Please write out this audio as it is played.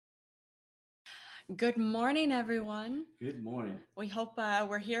Good morning, everyone. Good morning. We hope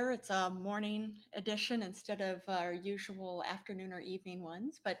we're here. It's a morning edition instead of our usual afternoon or evening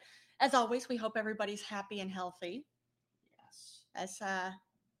ones. But as always, we hope everybody's happy and healthy. Yes.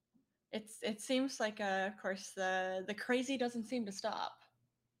 As it seems like, of course, the crazy doesn't seem to stop.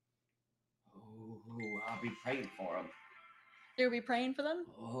 I'll be praying for him. You'll be praying for them.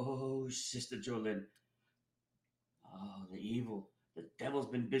 Oh, Sister Jolyn. Oh, the evil. The devil's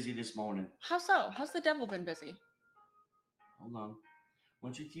been busy this morning. How so? How's the devil been busy? Hold on. Why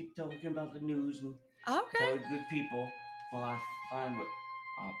don't you keep talking about the news and Okay. telling good people while I find what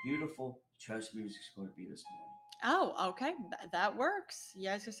beautiful church music's going to be this morning? Oh, okay. That works.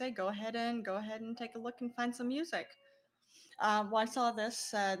 Yeah, as you say, go ahead and take a look and find some music. Well, I saw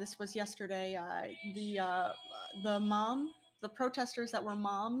this. This was yesterday. The mom, the protesters that were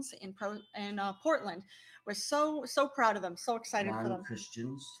moms in Portland, were so proud of them, so excited for Non them.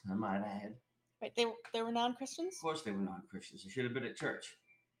 Christians, I might add. Wait, they were non Christians, Of course, they were non Christians. They should have been at church.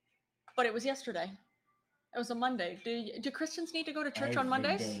 but it was yesterday. It was a Monday. Do Christians need to go to church on Every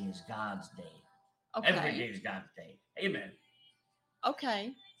Mondays? day is God's day. Every day Okay, is God's day. Amen.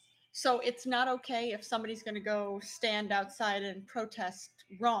 okay. So it's not okay if somebody's going to go stand outside and protest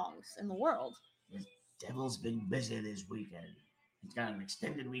wrongs in the world. The devil's been busy this weekend. He's got an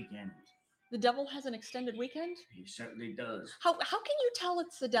extended weekend. The devil has an extended weekend. He certainly does. How can you tell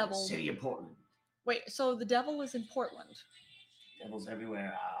it's the The devil? city of Portland. Wait, so the devil is in Portland. Devil's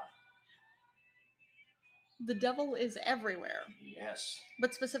everywhere. The devil is everywhere, Yes.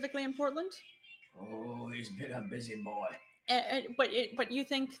 but specifically in Portland. Oh, he's been a busy boy. But you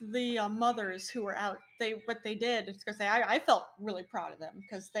think the mothers who were out, they what they did is because I felt really proud of them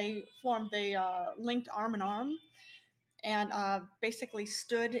because they formed, they linked arm in arm and basically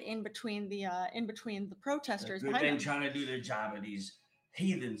stood in between the The protesters good behind men them. trying to do their job, and these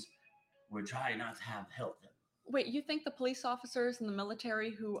heathens were trying not to have help them. Wait, you think the police officers and the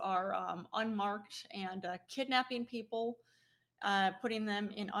military who are unmarked and kidnapping people, putting them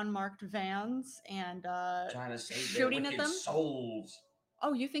in unmarked vans and Trying to save their shooting at wicked them? souls.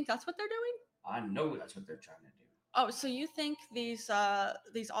 Oh, you think that's what they're doing? I know that's what they're trying to do. Oh, so you think these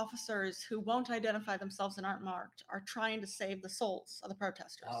officers who won't identify themselves and aren't marked are trying to save the souls of the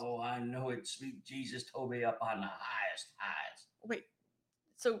protesters? Oh, I know it. Sweet Jesus told me up on the highest highs. Wait,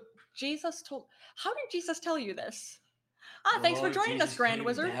 so Jesus told? How did Jesus tell you this? Ah, thanks for Oh, joining us, Jesus Grand came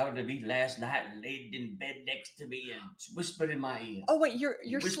Wizard. down to me last night and laid in bed next to me and whispered in my ear. Oh wait,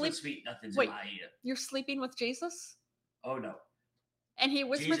 He whispered sweet nothings in Wait, my ear. you're sleeping with Jesus, Oh no. and he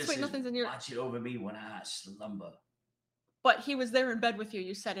whispered Jesus sweet is nothings in your. watching over me when I slumber. But he was there in bed with you.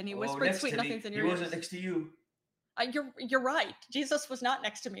 You said, and he Oh, whispered next sweet to me. nothings in He your ears. wasn't next to you. You're right. Jesus was not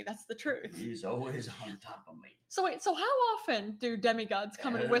next to me. That's the truth. He's always on top of me. So wait, so how often do demigods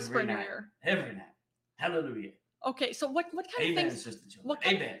come and whisper in your ear? Every night. Hallelujah. Okay, so what kind Amen, of things? Sister Joy. What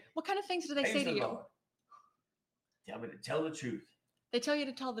kind Amen. what kind of things do they Praise say the to you? Lord. Tell me to tell the truth. They tell you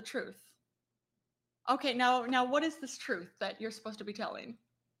to tell the truth. Okay, now what is this truth that you're supposed to be telling?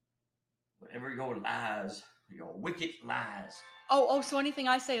 Whatever your lies, your wicked lies. So anything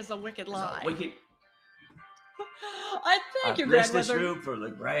I say is a wicked Is lie. a wicked. I thank you, bless Grand this Wizard. room for the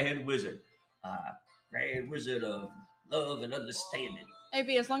Grand Wizard. Grand Wizard of love and understanding.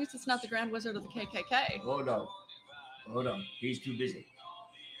 Maybe as long as it's not the Grand Wizard of the KKK. Oh no. Oh no. He's too busy.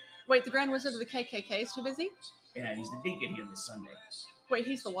 Wait, the Grand Wizard of the KKK is too busy? Yeah, he's the deacon here this Sunday. Wait,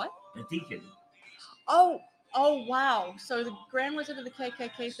 he's the what? The deacon. Oh wow. So the Grand Wizard of the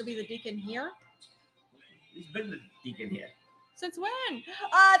KKK is to be the deacon here? He's been the deacon here. Since when?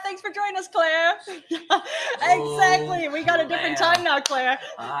 Thanks for joining us, Claire. Exactly. We got a different time now, Claire.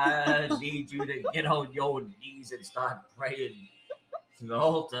 I need you to get on your knees and start praying to the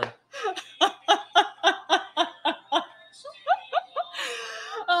altar.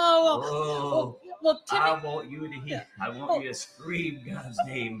 Well, Timmy, I want you to hear. I want you to scream God's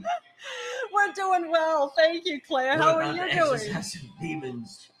name. We're doing well. Thank you, Claire. How are you doing?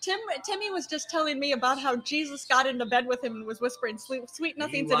 Demons. Timmy was just telling me about how Jesus got into bed with him and was whispering sweet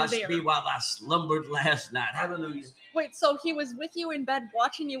nothings in his ear. He watched me while I slumbered last night. Hallelujah. Wait, so he was with you in bed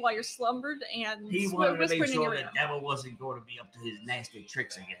watching you while you slumbered and he wanted to make sure the ear. devil wasn't going to be up to his nasty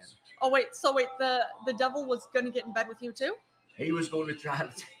tricks again. Oh wait, the devil was going to get in bed with you too? He was going to try to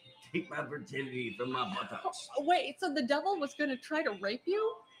take my virginity from my buttocks. Wait, so the devil was going to try to rape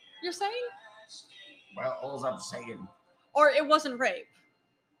you? You're saying? Well, all I'm saying. Or it wasn't rape?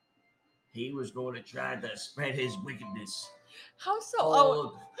 He was going to try to spread his wickedness. How so?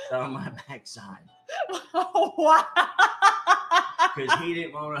 All down my backside. Wow. Because he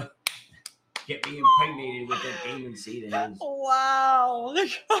didn't want to get me impregnated with that demon seed of his. Wow.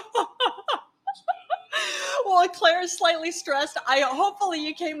 Well, Claire is slightly stressed. Hopefully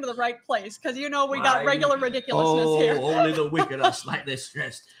you came to the right place because we got regular ridiculousness here. Only the wicked are slightly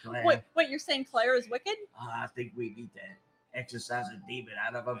stressed, Claire. Wait, you're saying Claire is wicked? I think we need to exorcise a demon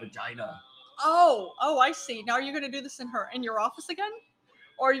out of her vagina. Oh, I see. Now are you going to do this in your office again?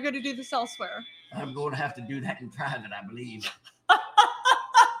 Or are you going to do this elsewhere? I'm going to have to do that in private, I believe.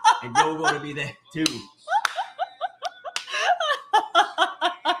 And you're going to be there too.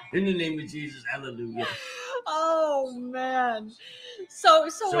 In the name of Jesus, hallelujah. Oh man. So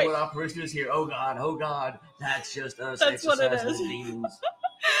wait. When our parishioners hear, oh God, that's just us That's what it exorcising is. the demons.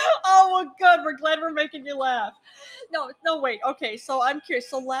 Oh well, good. We're glad we're making you laugh. No, wait. Okay, so I'm curious.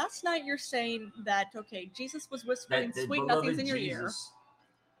 So last night you're saying that Jesus was whispering That sweet nothings in your ear.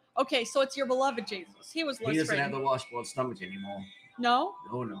 Okay, so it's your beloved Jesus. He was whispering. He doesn't have the washboard stomach anymore. No?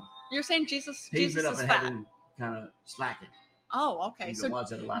 No. You're saying Jesus He's been up is in fat. heaven kind of slacking. Oh, okay. He's So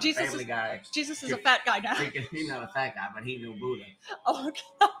watching a lot Jesus of Family Guy. Jesus is a fat guy now. He's not a fat guy, but he knew Buddha. Oh, okay.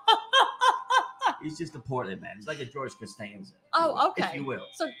 He's just a portly man. He's like a George Costanza. Oh, okay. If you will.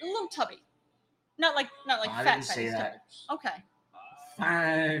 So a little tubby. Not like I fat didn't say Chinese that. tubby. Okay.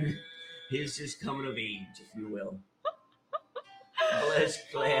 Fine. He's just coming of age, if you will. Bless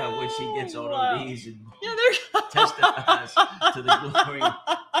Claire when she gets on her knees and testifies to the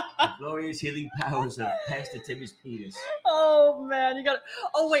glorious healing powers of Pastor Timmy's penis. Oh man, you got it.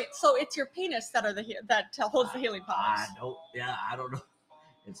 Oh wait, so it's your penis that holds the healing powers. I don't know.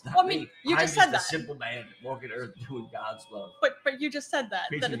 It's not Well, I mean, me. you I'm just said a that. simple man walking earth doing God's love. But you just said that.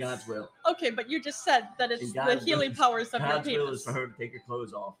 Preaching God's will. Okay, but you just said that it's the healing powers of God's your penis. will is for her to take her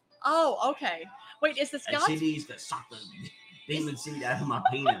clothes off. Oh, okay. Wait, is this God's? And she needs to suck the demon seed out of my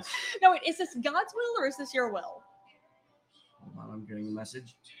penis. No, wait, is this God's will or is this your will? Hold on, I'm getting a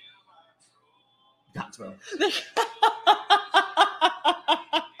message. God's will.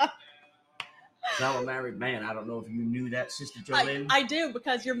 So I'm a married man. I don't know if you knew that, Sister Jolene. I do,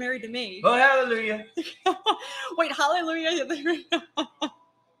 because you're married to me. Oh, hallelujah. Wait, hallelujah.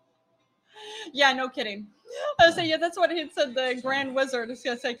 Yeah, no kidding. I was saying, yeah, that's what he said. The Grand Wizard is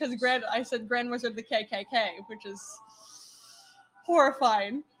gonna say, because I said Grand Wizard of the KKK, which is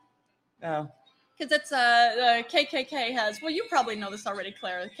horrifying. Oh. Because it's the KKK has. Well, you probably know this already,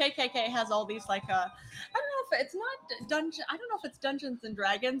 Claire. The KKK has all these I don't know if it's not dungeon. I don't know if it's Dungeons and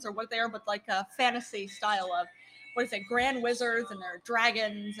Dragons or what they are, but like a fantasy style of what is it? Grand Wizards, and they're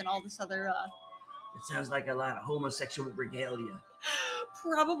dragons and all this other. It sounds like a lot of homosexual regalia.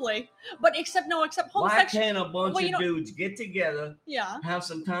 Probably, but except homosexual. Why can't a bunch of dudes get together, have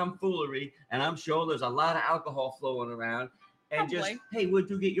some tomfoolery, and I'm sure there's a lot of alcohol flowing around, and just, hey,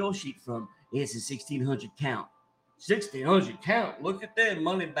 where'd you get your sheet from? It's a 1600 count. 1600 count? Look at them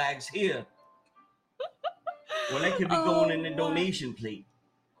money bags here. Well, that could be going in the donation plate.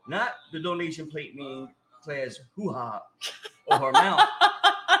 Not the donation plate meaning Claire's hoo-ha or her mouth.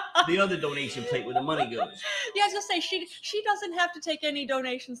 The other donation plate where the money goes. Yeah, I was gonna say she doesn't have to take any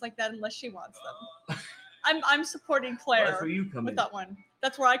donations like that unless she wants them. I'm supporting Claire. Well, that's where you come with in. that one.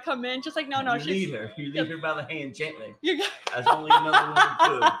 That's where I come in. Just like no, you lead her. You lead her by the hand gently. As only another woman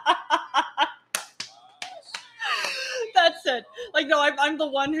could. That's it. Like no, I'm the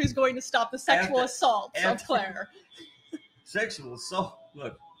one who's going to stop the sexual assault of Claire. Sexual assault.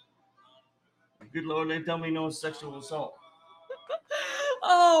 Look, good Lord, they tell me no sexual assault.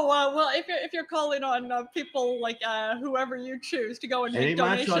 Oh well, if you're calling on people like whoever you choose to go and make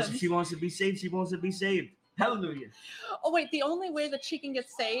donations. My choice. If she wants to be saved, she wants to be saved. Hallelujah. Oh wait, the only way that she can get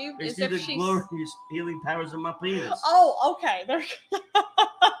saved is if she's the glorious healing powers of my penis. Oh, okay.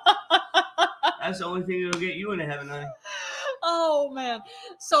 That's the only thing that'll get you into heaven, honey. Oh man.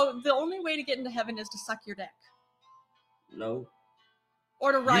 So the only way to get into heaven is to suck your dick. No.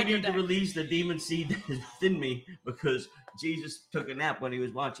 Or to ride you your need dick. to release the demon seed that is within me, because Jesus took a nap when he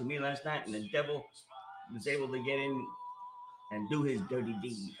was watching me last night, and the devil was able to get in and do his dirty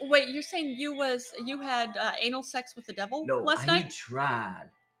deed. Wait, you're saying you had anal sex with the devil last night? No, he tried.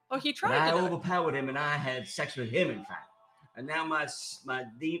 Oh, he tried. But I overpowered him, and I had sex with him, in fact. And now my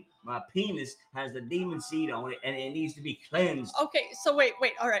penis has the demon seed on it, and it needs to be cleansed. Okay, so wait,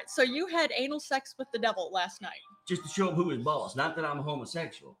 all right. So you had anal sex with the devil last night? Just to show him who is boss. Not that I'm a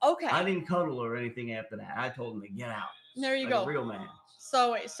homosexual. Okay. I didn't cuddle or anything after that. I told him to get out. There you like go. A real man.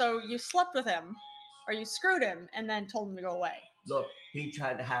 So you slept with him, or you screwed him, and then told him to go away. Look, he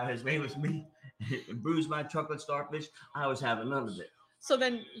tried to have his way with me, bruised my chocolate starfish. I was having none of it. So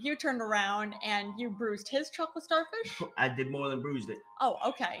then you turned around and you bruised his chocolate starfish? I did more than bruised it. Oh,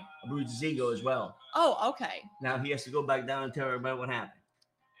 okay. I bruised his ego as well. Oh, okay. Now he has to go back down and tell everybody what happened.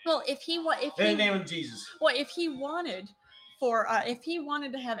 Well, if in the name of Jesus. Well, if he wanted for if he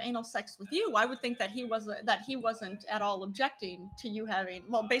wanted to have anal sex with you, I would think that he wasn't at all objecting to you having.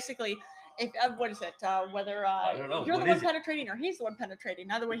 Well, basically, if what is it? Whether you're the one penetrating or he's the one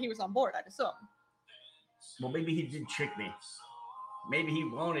penetrating. Either way, he was on board, I'd assume. Well, maybe he did trick me. Maybe he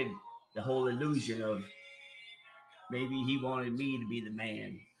wanted the whole illusion of. Maybe he wanted me to be the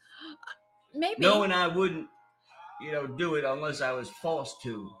man. Maybe. Knowing I wouldn't, do it unless I was forced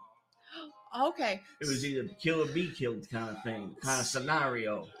to. Okay. It was either kill or be killed kind of thing, kind of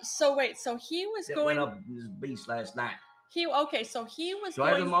scenario. So wait, so he was that going. Went up this beast last night. So he was. Do I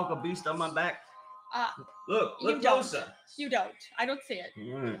have to mark a beast on my back? Look closer. You don't. I don't see it.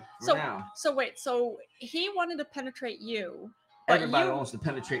 Right, so wait, so he wanted to penetrate you. Everybody wants to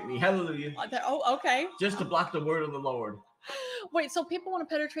penetrate me. Hallelujah. Okay. Just to block the word of the Lord. Wait, so people want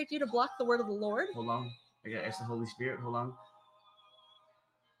to penetrate you to block the word of the Lord? Hold on. I got to ask the Holy Spirit. Hold on.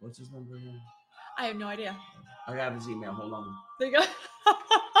 What's his number again? I have no idea. I got his email. Hold on. There you go.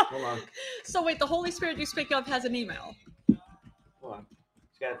 Hold on. So wait, the Holy Spirit you speak of has an email. Hold on.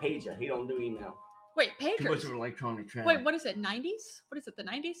 He's got a pager. He don't do email. Wait, pagers? Too much of an electronic travel. Wait, what is it, 90s? What is it, the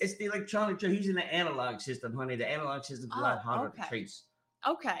 90s? It's the electronic travel. He's in the analog system, honey. The analog system's a lot harder to trace.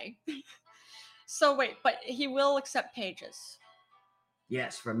 Okay. So wait, but he will accept pages?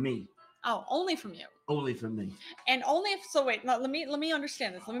 Yes, from me. Oh, only from you. Only from me. And only if wait, let me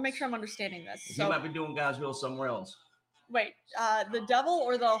understand this. Let me make sure I'm understanding this. He might be doing God's will somewhere else. Wait, the devil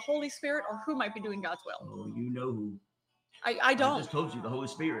or the Holy Spirit, or who might be doing God's will? Oh, you know who. I don't. I just told you, the Holy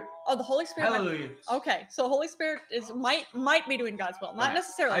Spirit. Oh, the Holy Spirit. Hallelujah. Okay, so the Holy Spirit might be doing God's will, not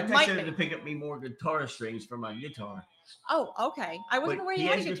necessarily. I texted him to pick up me more guitar strings for my guitar. Oh, okay. I wasn't aware you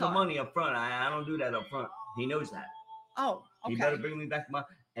had a guitar. He asked me for money up front. I don't do that up front. He knows that. Oh, okay. He better bring me back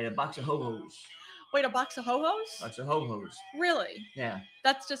and a box of ho-hos. Wait, a box of ho-hos? Box of ho-hos. Really? Yeah.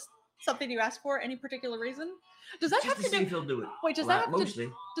 That's just something you asked for? Any particular reason? Does that just have to see if he'll do it? Wait, does that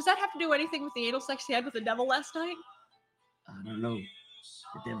have to do anything with the anal sex he had with the devil last night? I don't know.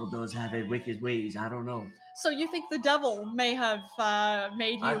 The devil does have his wicked ways. I don't know. So you think the devil may have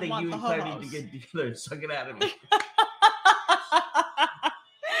made you want the ho-hos? I think you and Claire need to get together and suck it out of me.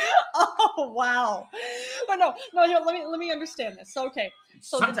 Oh wow! But no. Let me understand this. So okay,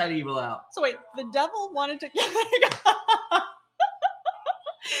 so suck that evil out. So wait, the devil wanted to.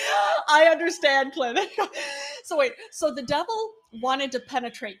 I understand, Clint. So wait, so the devil wanted to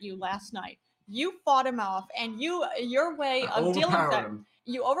penetrate you last night. You fought him off, and your way of dealing with that,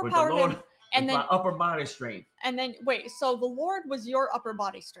 you overpowered him, and then my upper body strength. And then wait, so the Lord was your upper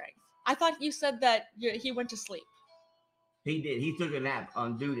body strength. I thought you said that he went to sleep. He did. He took a nap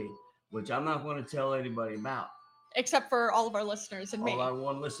on duty, which I'm not going to tell anybody about. Except for all of our listeners and me. All our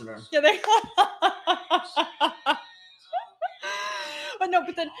one listener. Yeah,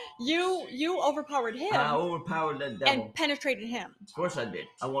 but then you overpowered him. I overpowered that devil. And penetrated him. Of course I did.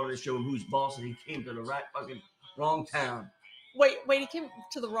 I wanted to show him who's boss, and he came to the wrong town. Wait, he came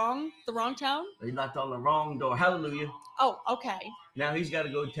to the wrong town? He knocked on the wrong door. Hallelujah. Oh, okay. Now he's got to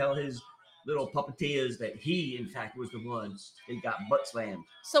go tell his little puppeteers that he, in fact, was the one that got butt slammed.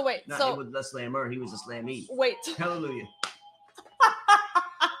 So wait, he was the slammer, he was the slammee. Wait. Hallelujah.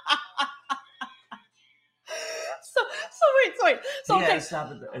 So wait. So he had to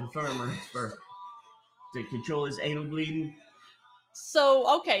stop at the infirmary to control his anal bleeding.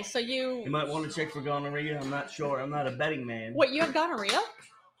 So okay, so you might want to check for gonorrhea. I'm not sure. I'm not a betting man. Wait, you have gonorrhea?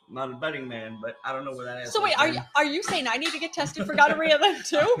 I'm not a betting man, but I don't know where that is. So wait, are you saying I need to get tested for gonorrhea then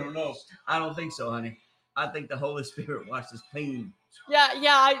too? I don't know. I don't think so, honey. I think the Holy Spirit washed us clean. Yeah.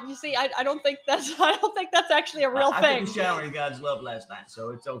 You see, I don't think that's actually a real thing. I think we showered in God's love last night, so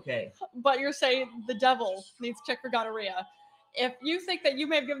it's okay. But you're saying the devil needs to check for gonorrhea. If you think that you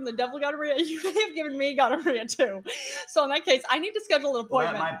may have given the devil gonorrhea, you may have given me gonorrhea too. So in that case, I need to schedule an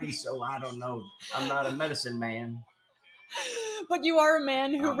appointment. Well, that might be so. I don't know. I'm not a medicine man. But you are a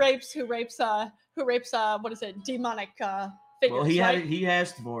man who rapes what is it, demonic figures. Well, he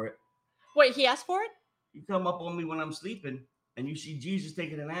asked for it. Wait, he asked for it? You come up on me when I'm sleeping and you see Jesus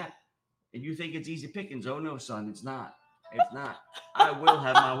taking a nap and you think it's easy pickings. Oh no, son, it's not. It's not. I will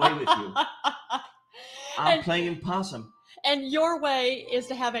have my way with you. I'm playing possum. And your way is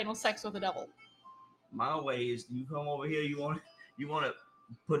to have anal sex with the devil. My way is you come over here. You want to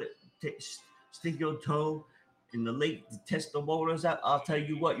put it, stick your toe in the lake to test the waters out. I'll tell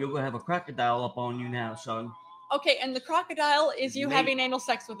you what, you're gonna have a crocodile up on you now, son. Okay, and the crocodile is you having anal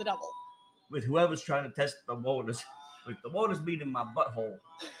sex with the devil. With whoever's trying to test the waters, with the waters being in my butthole.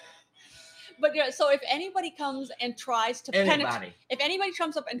 But yeah, so if anybody comes and tries to penetrate, if anybody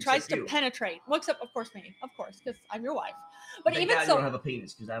comes up and tries to penetrate, well, except of course me, of course, because I'm your wife. But even so, I don't have a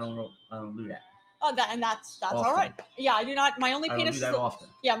penis because I don't do that. Oh, that's all right. Yeah, I do not. My only penis. I don't do that often.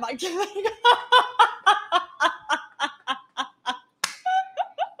 Yeah, my.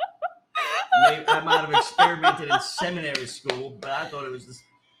 I might have experimented in seminary school, but I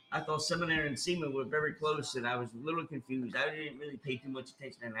thought seminary and semen were very close, and I was a little confused. I didn't really pay too much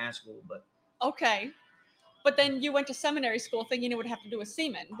attention in high school, but okay. But then you went to seminary school thinking it would have to do with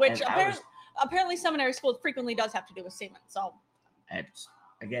semen, which apparently seminary school frequently does have to do with semen. So,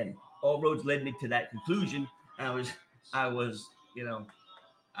 again, all roads led me to that conclusion. I was,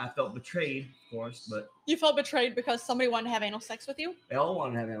 I felt betrayed, of course, but... You felt betrayed because somebody wanted to have anal sex with you? They all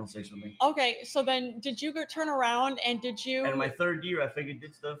wanted to have anal sex with me. Okay, so then did you go turn around and did you... And in my third year, I figured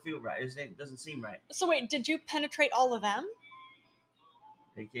this doesn't feel right. It doesn't seem right. So wait, did you penetrate all of them?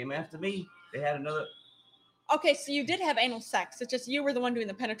 They came after me. They had another... Okay, so you did have anal sex. It's just you were the one doing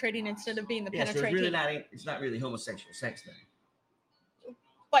the penetrating instead of being the penetrating. So it's not really homosexual sex then.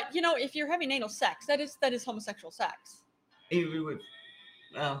 But, if you're having anal sex, that is homosexual sex.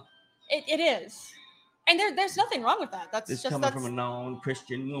 Well, it is, and there's nothing wrong with that. That's coming from a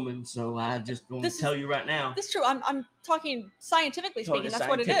non-Christian woman, so I just going to tell you right now. This is true. I'm talking scientifically speaking. That's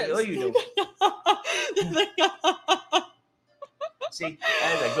what it is. Oh, you do. See,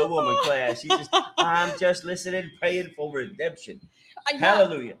 as a good woman, Claire, I'm just listening, praying for redemption.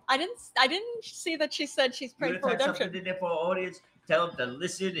 Hallelujah. I didn't see that she said she's praying for redemption. Something there for our audience. Tell them to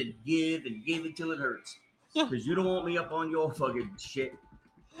listen and give it till it hurts. Because you don't want me up on your fucking shit.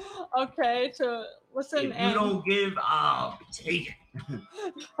 Okay, to listen. If you don't give, I'll take it.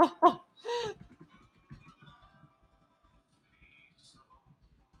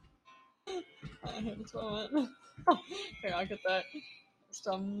 I hate this moment. Here, I'll get that. Just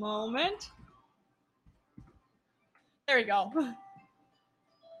a moment. There we go.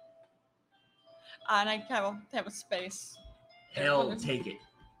 And I have a space. Hell, take it.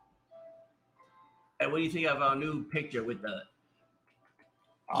 And what do you think of our new picture with the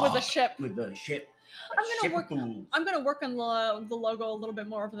ship? With the ship. I'm gonna work on the logo a little bit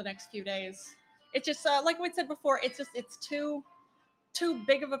more over the next few days. It's just like we said before. It's too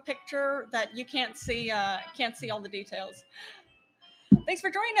big of a picture that you can't see all the details. Thanks for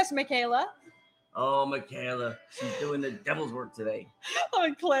joining us, Michaela. Oh, Michaela, she's doing the devil's work today.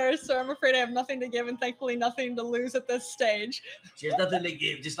 I'm Claire, so I'm afraid I have nothing to give and thankfully nothing to lose at this stage. She has nothing to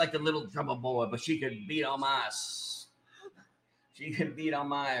give, just like the little drummer boy, but she could beat on my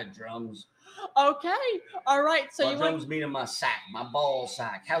drums. Okay, all right. So my drums beat on my sack, my ball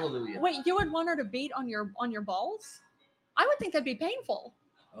sack. Hallelujah. Wait, you would want her to beat on your balls? I would think that'd be painful.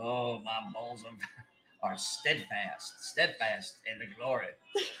 Oh, my balls are steadfast in the glory.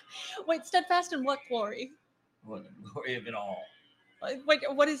 Wait, steadfast in what glory? Well, the glory of it all. Wait,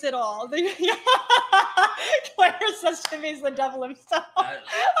 what is it all? Claire says to me he's the devil himself.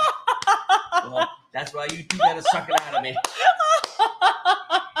 Well, that's why you two gotta suck it out of me.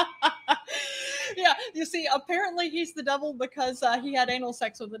 Yeah, you see, apparently he's the devil because he had anal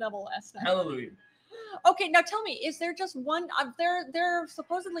sex with the devil last night. Hallelujah. Okay, now tell me, is there just one? There are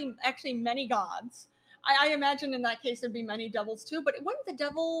supposedly actually many gods. I imagine in that case there'd be many devils too, but wouldn't the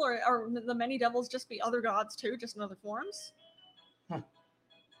devil or the many devils just be other gods too, just in other forms? Huh.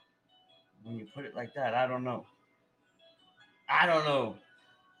 When you put it like that, I don't know.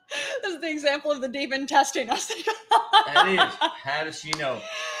 This is the example of the demon testing us. That is. How does she know?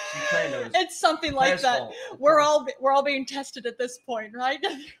 She knows. It's something like that. We're all being tested at this point, right?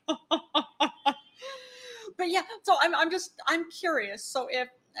 But yeah, so I'm curious. So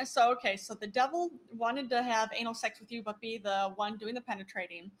the devil wanted to have anal sex with you, but be the one doing the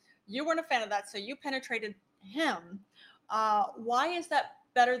penetrating. You weren't a fan of that, so you penetrated him. Why is that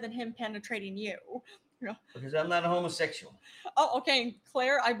better than him penetrating you? Because I'm not a homosexual. Oh, okay,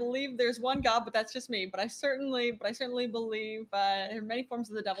 Claire. I believe there's one God, but that's just me. But I certainly believe there are many forms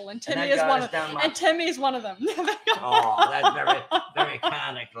of the devil, and Timmy is one of them. And Timmy is one of them. Oh, that's very, very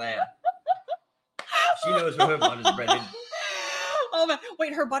kind of Claire. She knows where her butter's breaded. Oh man!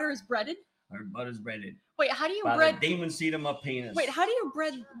 Wait, her butter is breaded. Her butter's breaded. Wait, how do you by bread? The demon seed of my penis. Wait, how do you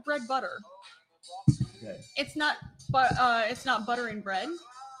bread butter? Okay. It's not buttering bread.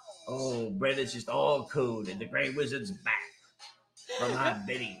 Oh, bread is just all code, and the Grand Wizard's back from my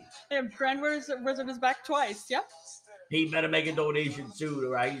bidding. Yeah, Grand Wizard is back twice. Yep. He better make a donation soon,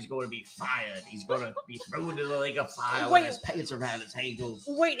 or he's going to be fired. He's going to be thrown into the lake of fire with his pants around his ankles.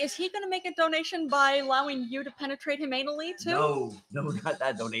 Wait, is he going to make a donation by allowing you to penetrate him anally too? No, not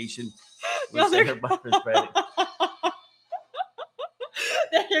that donation. There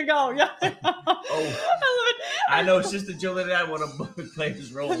you go. Yeah. Oh, I know Sister Jillian and I want to book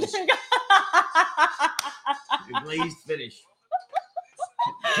Claire's roles. Glazed finish.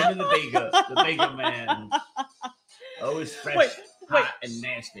 Tim and the Baker man. Always fresh, hot, and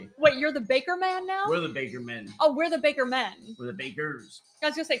nasty. Wait, you're the Baker man now? We're the Baker men. Oh, we're the Baker men. We're the Bakers. I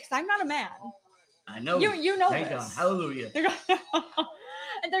was gonna say, because I'm not a man. I know. You know Thank this. God. Hallelujah.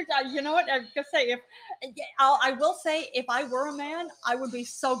 And there's, you know what? I'm gonna say, I will say, if I were a man, I would be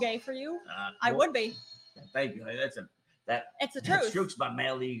so gay for you. I would be. Thank you. It's the truth. Strokes my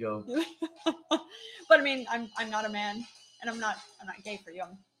male ego. But I mean, I'm not a man, and I'm not gay for you.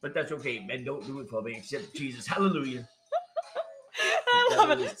 But that's okay. Men don't do it for me except Jesus. Hallelujah. I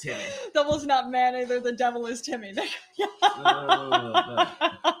love it. Timmy. Devil's not man either. The devil is Timmy.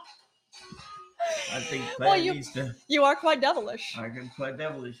 I think you are quite devilish. I'm quite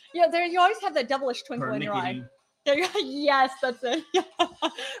devilish. Yeah, you always have that devilish twinkle in your eye. Yes, that's it.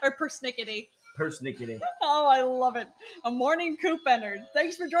 Or persnickety. Persnickety. Oh, I love it. A morning coop entered.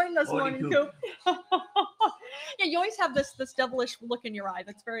 Thanks for joining us, morning coop. Yeah, you always have this devilish look in your eye.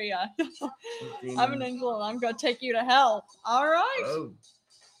 That's very I'm an angel and I'm gonna take you to hell. All right. Oh.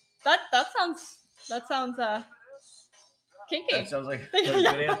 That sounds kinky. That sounds like a good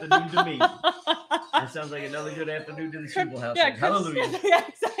afternoon to me. That sounds like another good afternoon to the Sheeple House. Yeah, hallelujah. Yeah,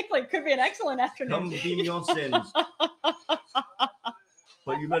 exactly. Could be an excellent afternoon. Come redeem your sins.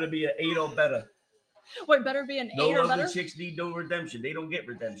 But you better be an 8 or better. Wait, better be an 8 or better? No ugly chicks need no redemption. They don't get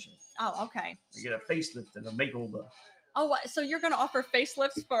redemption. Oh, okay. They get a facelift and a makeover. Oh, so you're going to offer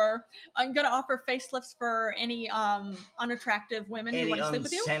facelifts for... I'm going to offer facelifts for any unattractive women who want to sleep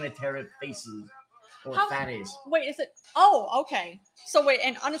with you? Unsanitary faces or fatties. Wait, is it... Oh, okay. So wait,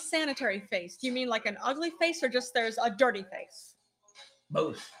 an unsanitary face. Do you mean like an ugly face or just there's a dirty face?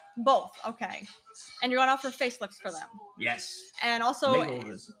 Both. Both, okay. And you're going to offer facelifts for them? Yes. And also...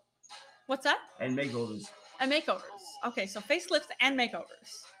 Makeovers. What's that? And makeovers. And makeovers. Okay, so facelifts and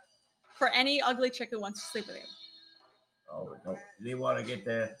makeovers. For any ugly chick who wants to sleep with you. Oh, no. They want to get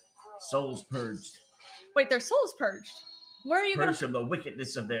their souls purged. Wait, their souls purged? Where are you going to... Purge from the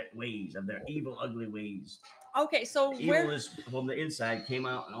wickedness of their ways, of their evil, ugly ways. Okay, so Evilness from the inside came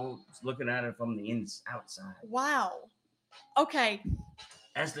out and I was looking at it from the outside. Wow. Okay.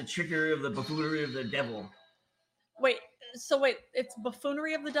 That's the trickery of the buffoonery of the devil. Wait, it's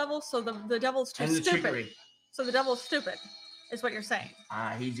buffoonery of the devil, so the devil's too stupid. Trickery. So the devil's stupid, is what you're saying.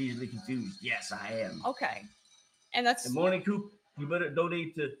 He's easily confused. Yes, I am. Okay. And that's... The morning coop, you better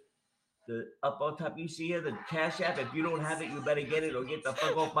donate to the up on top you see here, the Cash App. If you don't have it, you better get it or get the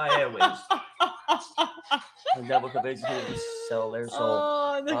fuck off my airways. The devil can basically sell their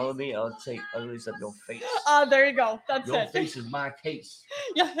soul. Follow me, I'll take uglies of your face. There you go. That's your it. Your face is my case.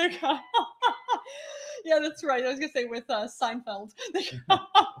 Yeah, there you go. Yeah, that's right. I was gonna say with Seinfeld. This is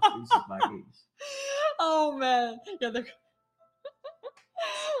my case. Oh man, yeah.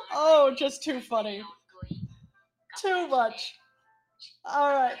 Oh, just too funny. Too much.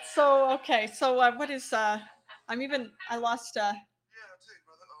 All right. So okay. So what is? I lost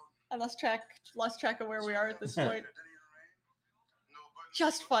track of where we are at this point.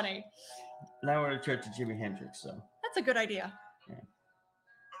 Just funny. Now we're at Church of Jimi Hendrix, so that's a good idea. Yeah.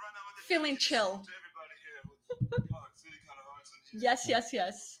 Feeling chill. Yes.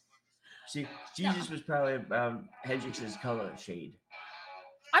 See, Jesus was probably about Hendrix's color shade.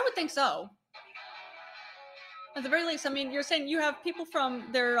 I would think so. At the very least, I mean, you're saying you have people from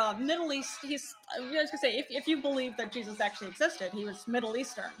their Middle East. I was going to say, if you believe that Jesus actually existed, he was Middle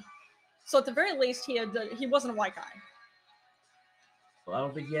Eastern. So at the very least, he wasn't a white guy. Well, I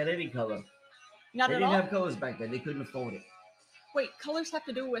don't think he had any color. Not they at all? They didn't have colors back then. They couldn't afford it. Wait, colors have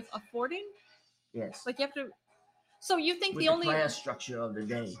to do with affording? Yes. Like you have to... So you think with the only... class structure of the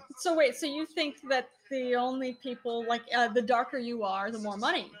day. So wait, so you think that the only people, like the darker you are, the more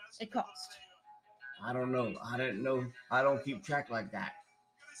money it costs? I don't know. I didn't know. I don't keep track like that.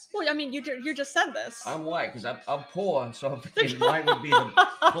 Well, I mean, you just said this. I'm white because I'm poor, so I'm thinking white would be the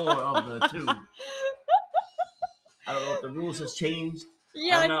poor of the two. I don't know if the rules has changed.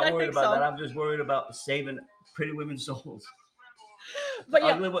 Yeah, I'm not I worried think about so. that. I'm just worried about saving pretty women's souls. But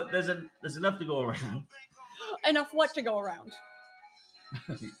yeah, there's enough to go around. Enough what to go around?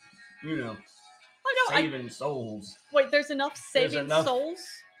 You know. I know. Saving souls. Wait, there's enough saving souls?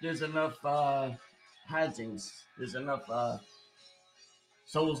 There's enough hijinks. There's enough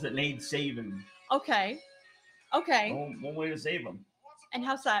souls that need saving. Okay. One way to save them. And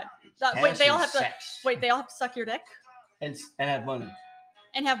how's that? Wait, they all have to suck your dick? And have money.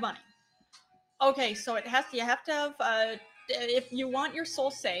 And have money. Okay, so you have to have if you want your soul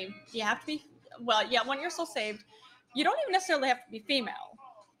saved, you have to be want your soul saved, you don't even necessarily have to be female.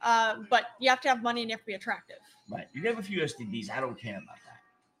 But you have to have money and you have to be attractive. Right. You have a few STDs. I don't care about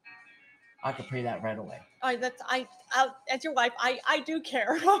I could pay that right away. As your wife, I do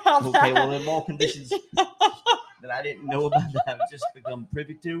care about that. Okay, well, in all conditions that I didn't know about that I've just become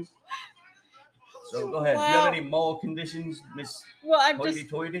privy to. So go ahead. Do you have any moral conditions, Miss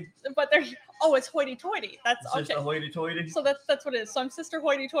Hoity-toity? But there's it's hoity-toity. That's okay. Sister hoity-toity. So that's what it is. So I'm Sister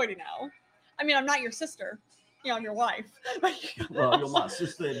Hoity-toity now. I mean, I'm not your sister. I'm your wife. Well, you're my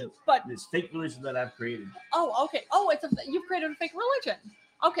sister. But this fake religion that I've created. Oh, okay. Oh, you've created a fake religion.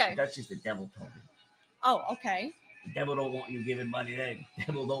 Okay. That's just the devil told me. Oh, okay. The devil don't want you giving money. The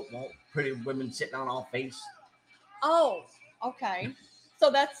devil don't want pretty women sitting on our face. Oh, okay.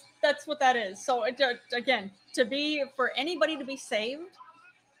 So that's what that is. So again, for anybody to be saved,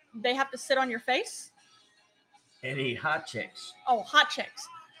 they have to sit on your face and eat hot chicks. Oh, hot chicks!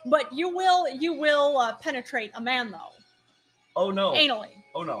 But you will penetrate a man though. Oh no! Anally.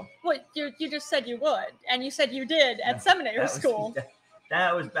 Oh no! Well, you just said you would, and you said you did at seminary school.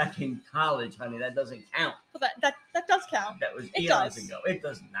 That was back in college, honey. That doesn't count. Well, that does count. That was eons ago. It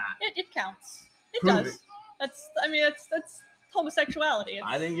does not. It counts. It Prove does. It. That's homosexuality.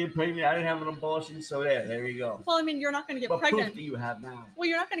 I didn't get pregnant. I didn't have an abortion. So there you go. Well, I mean, you're not going to get pregnant. What proof do you have now? Well,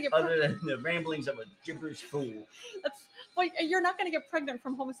 you're not going to get other than the ramblings of a gibberish fool. You're not going to get pregnant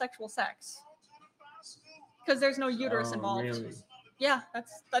from homosexual sex because there's no uterus involved. Really? Yeah,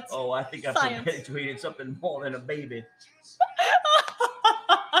 that's. Oh, I think I've penetrated something more than a baby.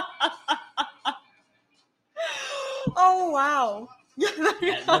 Oh wow!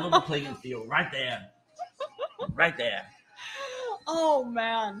 That level playing field right there, right there. Oh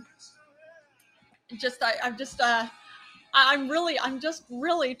man! I'm just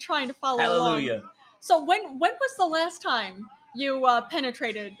really trying to follow Hallelujah. Along. So when was the last time you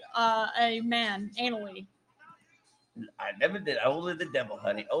penetrated a man anally? I never did. Only the devil,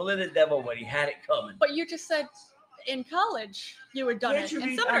 honey. Only the devil when he had it coming. But you just said in college you had done it.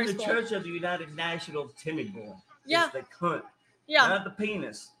 In seminary school. I'm the Church of the United National Timid Boy. Yeah. It's the cunt. Yeah. Not the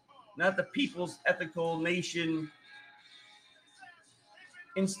penis. Not the People's Ethical Nation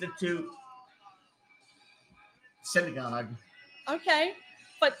Institute synagogue. Okay.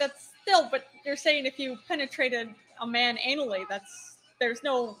 But you're saying if you penetrated a man anally, there's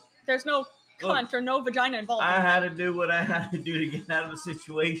no cunt or no vagina involved. I had to do what I had to do to get out of the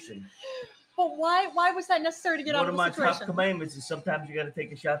situation. But why was that necessary to get out of the situation? One of my top commandments is sometimes you got to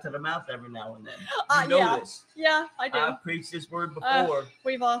take a shot to the mouth every now and then. You know this. Yeah, I do. I've preached this word before.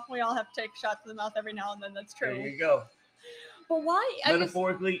 We all have to take a shot to the mouth every now and then. That's true. There you go. But why?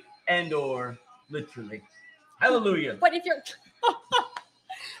 Metaphorically and/or literally. Hallelujah. But if you're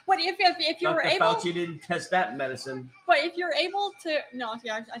if you were able, Fauci didn't test that medicine. But if you're able to, no,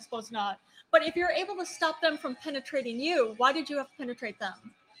 yeah, I suppose not. But if you're able to stop them from penetrating you, why did you have to penetrate them?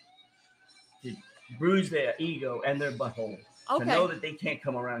 To bruise their ego and their butthole. Okay. To know that they can't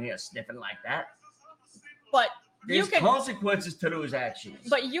come around here sniffing like that. But there's consequences to those actions.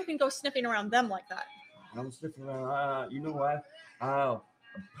 But you can go sniffing around them like that. I'm sniffing around. You know what? I'll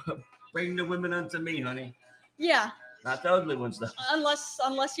bring the women unto me, honey. Yeah. Not the ugly ones, though.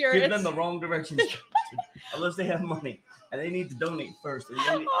 Unless you're give them the wrong directions. Unless they have money and they need to donate first, and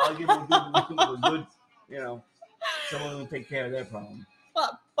then I'll give them a good, someone will take care of their problem.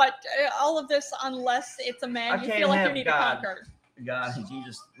 But all of this, unless it's a man you feel like you need to conquer. God and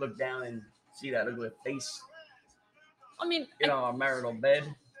Jesus look down and see that ugly face. I mean, our marital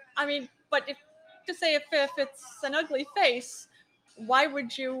bed. I mean, but if it's an ugly face, why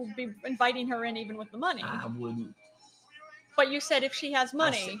would you be inviting her in even with the money? I wouldn't. But you said if she has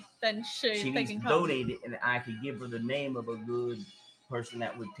money, then she needs to donate it, and I could give her the name of a good person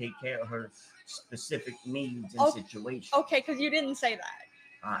that would take care of her specific needs and situations. Okay, because you didn't say that.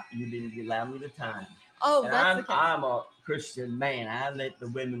 You didn't allow me the time. Oh, and that's the case. I'm a Christian man. I let the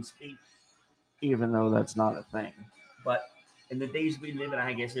women speak, even though that's not a thing. But in the days we live in,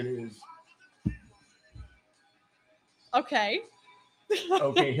 I guess it is. Okay.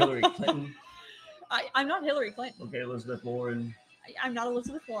 Okay, Hillary Clinton. I'm not Hillary Clinton. Okay, Elizabeth Warren. I'm not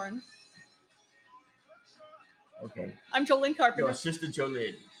Elizabeth Warren. Okay. I'm Jolene Carpenter. Your sister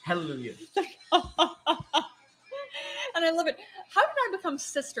Jolene. Hallelujah. And I love it. How did I become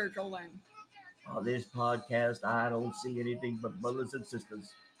Sister Jolene? On this podcast, I don't see anything but brothers and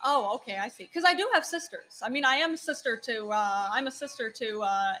sisters. Oh, okay, I see. Because I do have sisters. I mean, I'm a sister to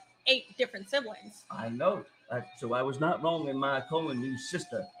 8 different siblings. I know. So I was not wrong in my calling you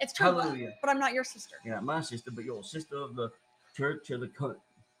sister. It's true. Hallelujah. But I'm not your sister. You're not my sister, but you're a sister of the Church of the Cunt.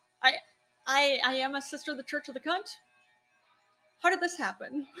 I am a sister of the Church of the Cunt? How did this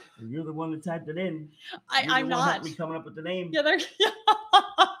happen? You're the one that typed it in. I'm not. Helped me coming up with the name. Yeah,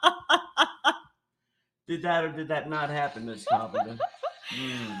 Did that or did that not happen, Miss Carpenter?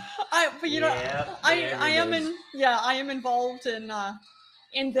 But you know, I am I am involved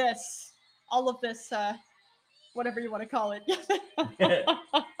in this, all of this, whatever you want to call it. Hey,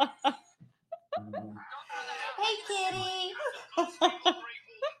 kitty.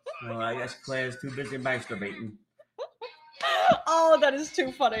 Well, I guess Claire's too busy masturbating. Oh, that is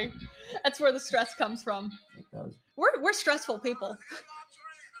too funny. That's where the stress comes from. It does. We're stressful people.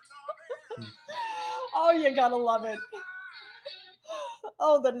 Oh, you gotta love it.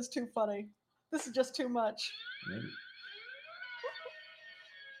 Oh, that is too funny. This is just too much. Maybe.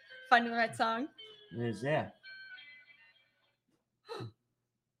 Finding the right song? It is, yeah.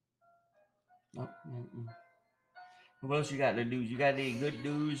 Oh, what else you got in the news? You got any good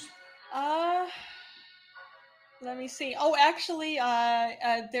news? Let me see. Oh, actually,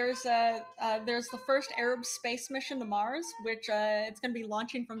 there's the first Arab space mission to Mars, which it's going to be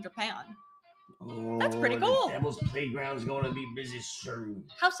launching from Japan. Oh, that's pretty cool. The Devil's Playground is going to be busy soon.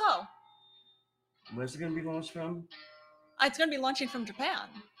 How so? Where's it going to be launched from? It's going to be launching from Japan.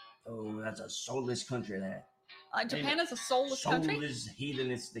 Oh, that's a soulless country there. Japan is a soulless country? Soulless,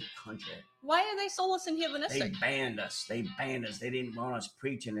 heathenistic country. Why are they soulless and heathenistic? They banned us. They didn't want us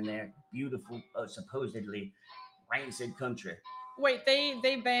preaching in their beautiful, supposedly rancid country. Wait,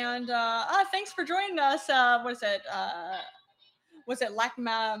 they banned, thanks for joining us. What is it? Was it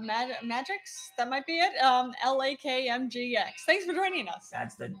Magics? That might be it. LAKMGX. Thanks for joining us.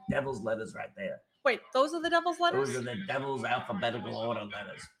 That's the devil's letters right there. Wait, those are the devil's letters? Those are the devil's alphabetical order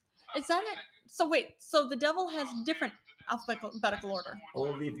letters. Is that it? So wait, so the devil has different alphabetical order?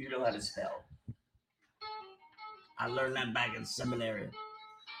 Only if you know how to spell. I learned that back in seminary.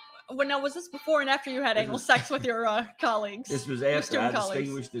 Well, now, was this before and after you had anal sex with your colleagues? This was after I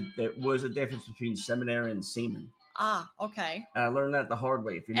distinguished that there was a difference between seminary and semen. Ah, okay. I learned that the hard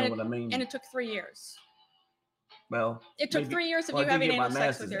way, if you know what I mean. And it took 3 years. Well, it took 3 years of you having anal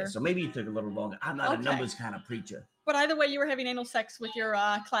sex with your... So maybe it took a little longer. I'm not a numbers kind of preacher. But either way, you were having anal sex with your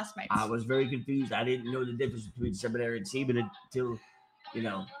classmates. I was very confused. I didn't know the difference between seminary and semen until,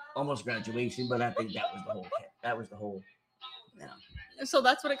 almost graduation. But I think that was the whole. That was the whole. So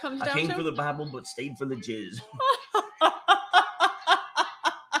that's what it comes down to. I came for the Bible, but stayed for the jizz.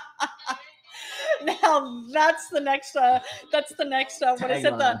 Now that's the next. What is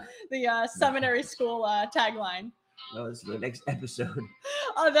it? The seminary school tagline. No, this is the next episode.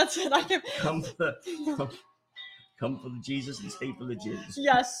 Oh, that's it. I can come for the Jesus and stay for the jizz.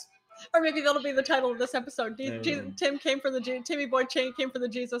 Yes, or maybe that'll be the title of this episode. Tim came for the Timmy Boy came for the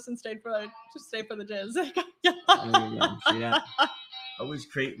Jesus and stayed for the jizz. There you go. See that? Always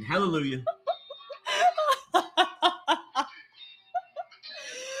creating. Hallelujah.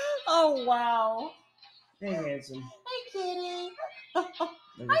 Oh wow. Hey, handsome. Hey, kitty.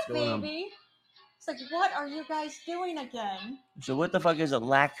 Hi, baby. It's like, what are you guys doing again? So what the fuck is a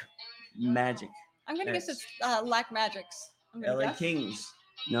lack magic? I'm gonna guess it's lack magics. LA guess. Kings.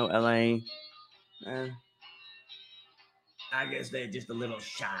 No, LA. I guess they're just a little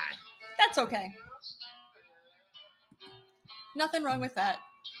shy. That's okay. Nothing wrong with that.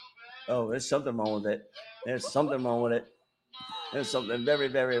 Oh, there's something wrong with it. There's something wrong with it. There's something very,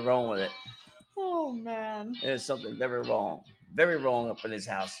 very wrong with it. Oh, man. There's something very wrong. Very wrong up in this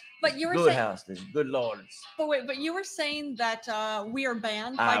house. But you were good saying, house. There's good lords. But you were saying that we are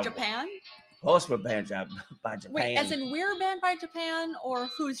banned by Japan? Of course we're banned by Japan. Wait, as in we're banned by Japan, or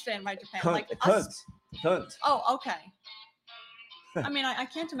who's banned by Japan? Cunt, like us? Cunt. Oh, okay. I mean, I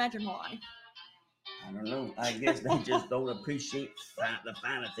can't imagine why. I don't know. I guess they just don't appreciate the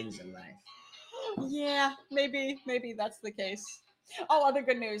finer things in life. Yeah, maybe that's the case. Oh, other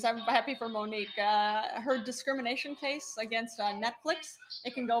good news. I'm happy for Monique. Her discrimination case against Netflix,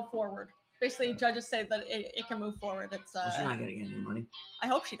 it can go forward. Basically, judges say that it can move forward. It's she's not gonna get any money. I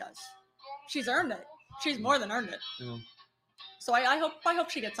hope she does. She's earned it. She's more than earned it. Yeah. So I hope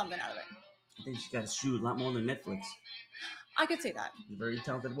she gets something out of it. I think she's got to sue a lot more than Netflix. I could see that. She's a very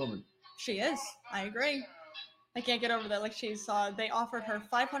talented woman. She is. I agree. I can't get over that. Like they offered her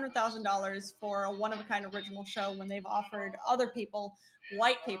 $500,000 for a one-of-a-kind original show when they've offered other people,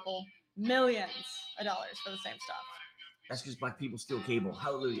 white people, millions of dollars for the same stuff. That's because black people steal cable.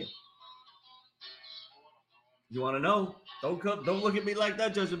 Hallelujah. You want to know? Don't look at me like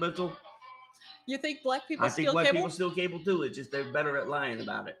that, judgmental. You think black people steal cable? I think black people steal cable too. It's just they're better at lying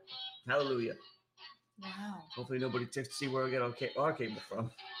about it. Hallelujah. Wow. Hopefully nobody checks to see where I get our cable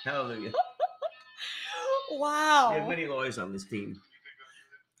from. Hallelujah. Wow. We have many lawyers on this team.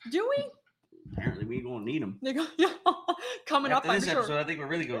 Do we? Apparently we won't need them. Coming after up, this episode, I think we're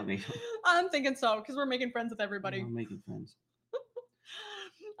really going to need them. I'm thinking so, because we're making friends with everybody. We're making friends.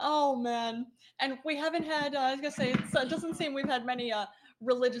 Oh, man. And we haven't had, I was going to say, it doesn't seem we've had many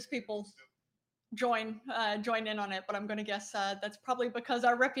religious people join in on it, but I'm going to guess that's probably because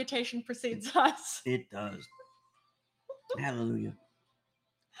our reputation precedes us. It does. Hallelujah.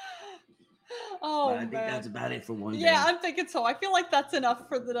 Oh, I think that's about it for one day. Yeah, I'm thinking so. I feel like that's enough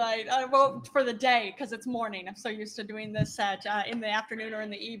for the night. Well, for the day, because it's morning. I'm so used to doing this at in the afternoon or in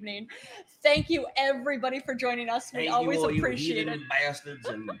the evening. Thank you, everybody, for joining us. We always appreciate it. Bastards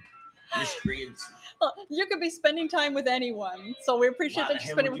and miscreants. You could be spending time with anyone, so we appreciate that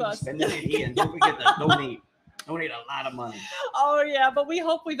you're spending with us. Spending it here, and don't forget to donate a lot of money. Oh yeah, but we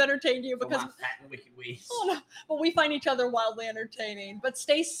hope we've entertained you because fat and wicked ways. Oh, no. But we find each other wildly entertaining. But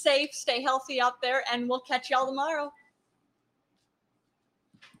stay safe, stay healthy out there, and we'll catch y'all tomorrow.